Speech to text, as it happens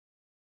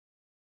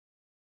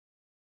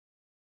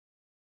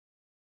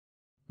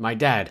My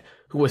dad,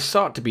 who was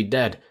thought to be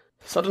dead,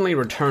 suddenly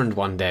returned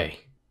one day,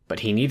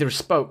 but he neither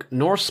spoke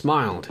nor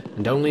smiled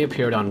and only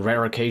appeared on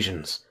rare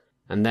occasions.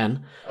 And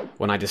then,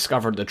 when I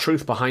discovered the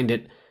truth behind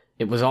it,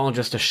 it was all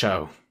just a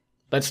show.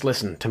 Let's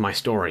listen to my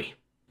story.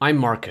 I'm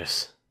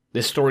Marcus.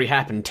 This story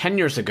happened 10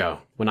 years ago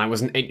when I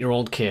was an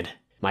 8-year-old kid.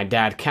 My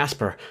dad,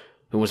 Casper,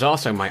 who was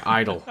also my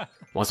idol,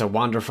 was a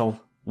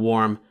wonderful,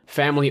 warm,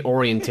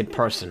 family-oriented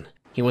person.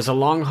 He was a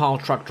long-haul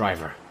truck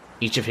driver.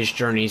 Each of his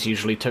journeys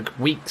usually took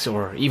weeks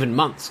or even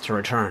months to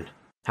return.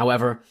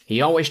 However,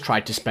 he always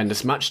tried to spend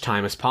as much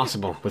time as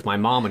possible with my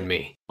mom and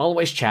me,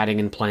 always chatting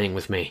and playing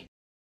with me.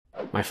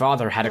 My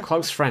father had a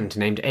close friend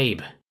named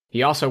Abe.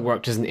 He also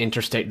worked as an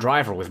interstate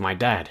driver with my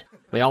dad.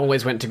 They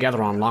always went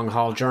together on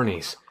long-haul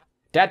journeys.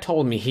 Dad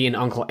told me he and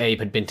Uncle Abe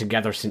had been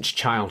together since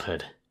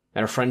childhood.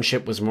 Their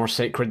friendship was more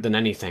sacred than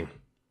anything.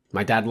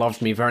 My dad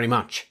loved me very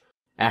much.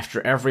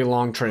 After every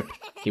long trip,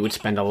 he would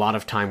spend a lot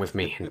of time with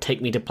me and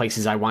take me to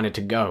places I wanted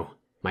to go.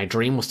 My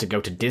dream was to go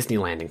to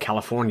Disneyland in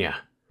California.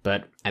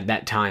 But at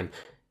that time,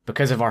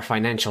 because of our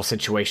financial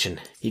situation,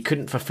 he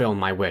couldn't fulfill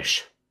my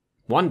wish.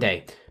 One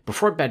day,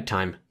 before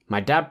bedtime, my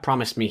dad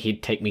promised me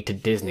he'd take me to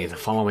Disney the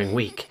following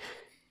week.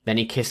 Then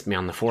he kissed me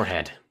on the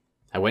forehead.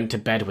 I went to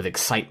bed with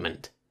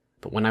excitement.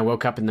 But when I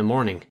woke up in the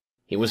morning,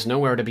 he was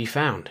nowhere to be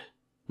found.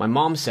 My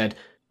mom said,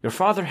 "Your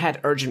father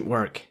had urgent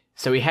work,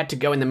 so he had to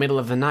go in the middle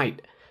of the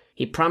night.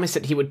 He promised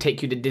that he would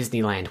take you to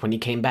Disneyland when he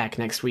came back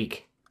next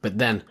week." But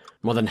then,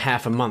 more than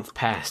half a month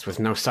passed with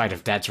no sight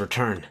of Dad's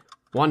return.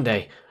 One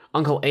day,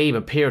 Uncle Abe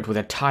appeared with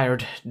a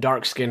tired,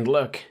 dark-skinned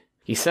look.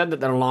 He said that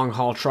their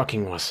long-haul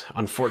trucking was,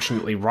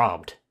 unfortunately,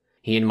 robbed.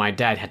 He and my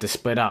dad had to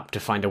split up to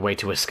find a way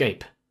to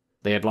escape.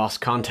 They had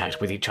lost contact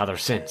with each other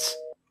since.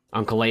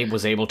 Uncle Abe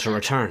was able to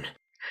return,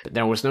 but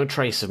there was no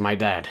trace of my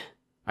dad.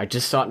 I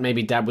just thought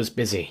maybe Dad was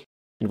busy,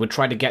 and would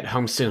try to get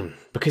home soon,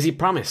 because he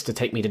promised to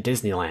take me to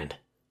Disneyland.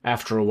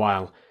 After a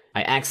while,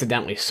 I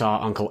accidentally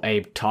saw Uncle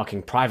Abe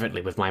talking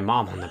privately with my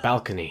mom on the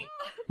balcony.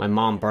 My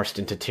mom burst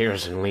into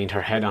tears and leaned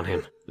her head on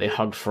him. They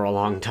hugged for a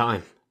long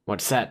time.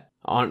 What's that?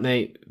 Aren't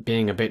they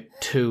being a bit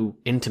too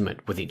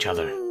intimate with each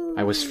other?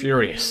 I was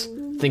furious,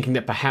 thinking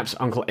that perhaps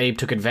Uncle Abe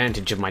took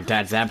advantage of my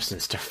dad's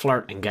absence to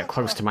flirt and get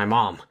close to my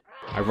mom.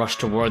 I rushed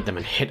toward them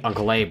and hit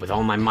Uncle Abe with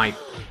all my might.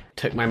 It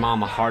took my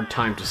mom a hard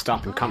time to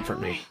stop and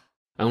comfort me.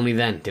 Only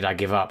then did I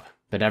give up,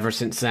 but ever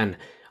since then,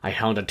 I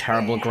held a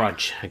terrible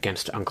grudge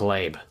against Uncle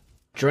Abe.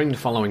 During the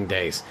following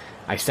days,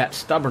 I sat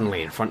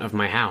stubbornly in front of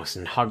my house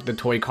and hugged the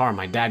toy car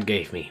my dad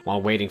gave me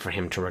while waiting for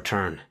him to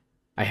return.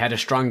 I had a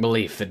strong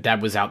belief that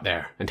Dad was out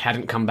there and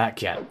hadn't come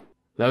back yet.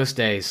 Those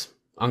days,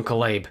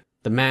 Uncle Abe,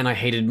 the man I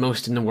hated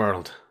most in the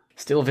world,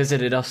 still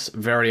visited us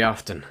very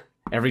often.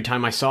 Every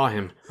time I saw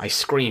him, I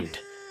screamed,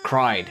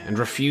 cried, and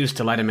refused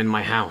to let him in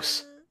my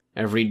house.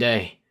 Every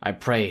day, I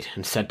prayed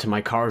and said to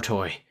my car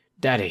toy,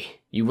 "Daddy,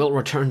 you will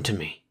return to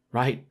me,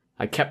 right?"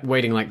 I kept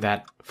waiting like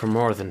that for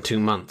more than 2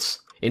 months.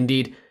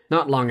 Indeed,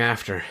 not long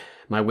after,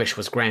 my wish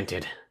was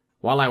granted.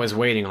 While I was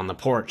waiting on the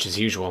porch as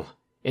usual,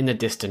 in the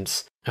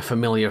distance, a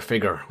familiar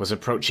figure was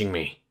approaching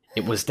me.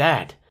 It was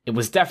Dad. It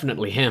was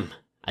definitely him.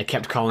 I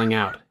kept calling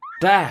out,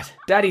 "Dad!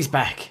 Daddy's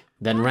back!"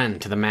 Then ran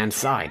to the man's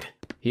side.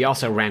 He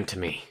also ran to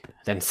me,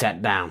 then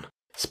sat down,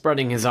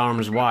 spreading his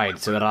arms wide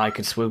so that I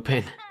could swoop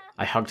in.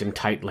 I hugged him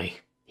tightly.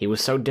 He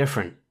was so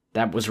different.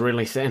 Dad was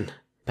really thin.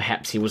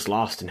 Perhaps he was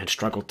lost and had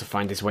struggled to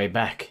find his way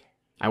back.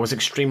 I was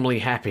extremely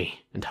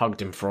happy and hugged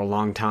him for a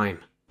long time.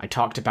 I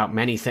talked about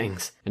many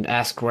things and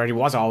asked where he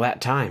was all that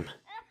time.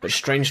 But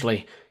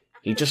strangely,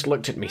 he just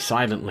looked at me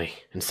silently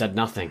and said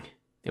nothing.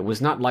 It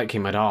was not like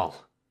him at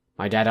all.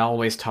 My dad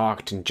always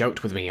talked and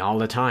joked with me all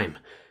the time.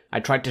 I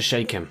tried to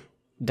shake him.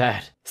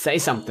 "Dad, say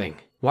something.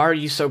 Why are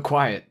you so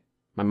quiet?"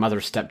 My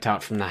mother stepped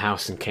out from the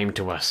house and came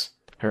to us.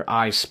 Her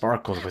eyes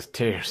sparkled with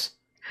tears.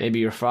 "Maybe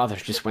your father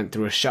just went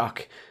through a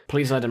shock.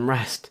 Please let him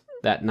rest."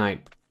 That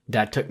night,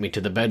 Dad took me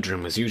to the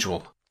bedroom as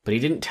usual, but he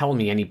didn't tell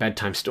me any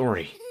bedtime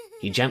story.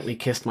 He gently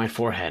kissed my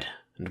forehead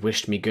and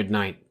wished me good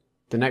night.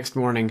 The next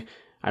morning,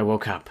 I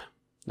woke up.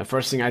 The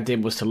first thing I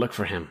did was to look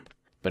for him,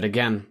 but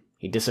again,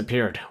 he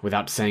disappeared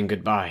without saying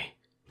goodbye.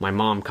 My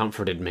mom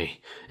comforted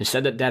me and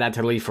said that Dad had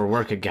to leave for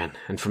work again,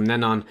 and from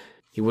then on,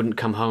 he wouldn't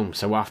come home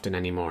so often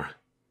anymore.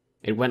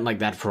 It went like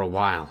that for a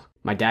while.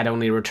 My dad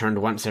only returned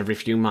once every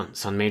few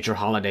months on major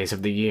holidays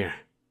of the year.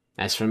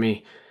 As for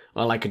me,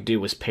 all I could do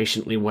was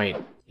patiently wait.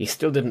 He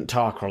still didn't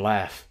talk or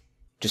laugh,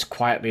 just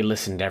quietly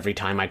listened every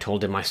time I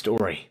told him my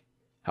story.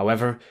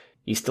 However,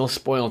 he still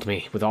spoiled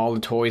me with all the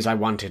toys I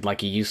wanted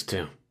like he used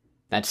to.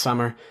 That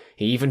summer,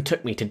 he even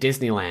took me to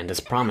Disneyland as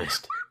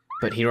promised,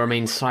 but he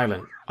remained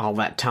silent all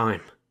that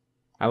time.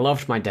 I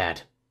loved my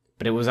dad,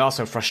 but it was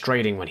also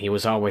frustrating when he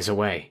was always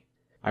away.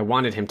 I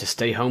wanted him to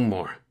stay home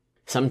more.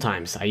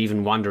 Sometimes I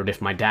even wondered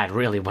if my dad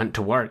really went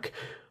to work,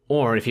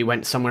 or if he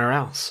went somewhere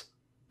else.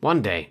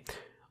 One day,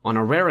 on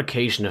a rare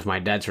occasion of my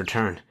dad's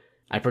return,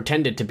 I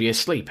pretended to be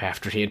asleep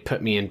after he had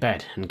put me in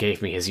bed and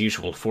gave me his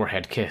usual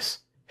forehead kiss.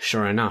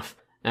 Sure enough,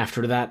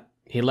 after that,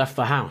 he left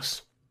the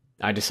house.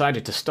 I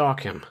decided to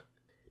stalk him.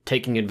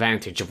 taking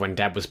advantage of when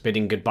Dad was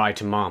bidding goodbye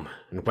to Mom,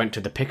 and went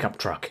to the pickup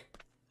truck.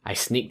 I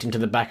sneaked into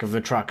the back of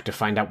the truck to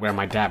find out where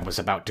my dad was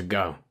about to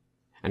go.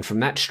 And from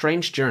that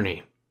strange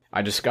journey,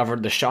 I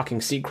discovered the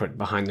shocking secret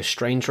behind the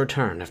strange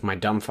return of my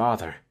dumb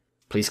father.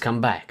 Please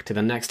come back to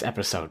the next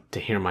episode to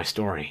hear my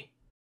story.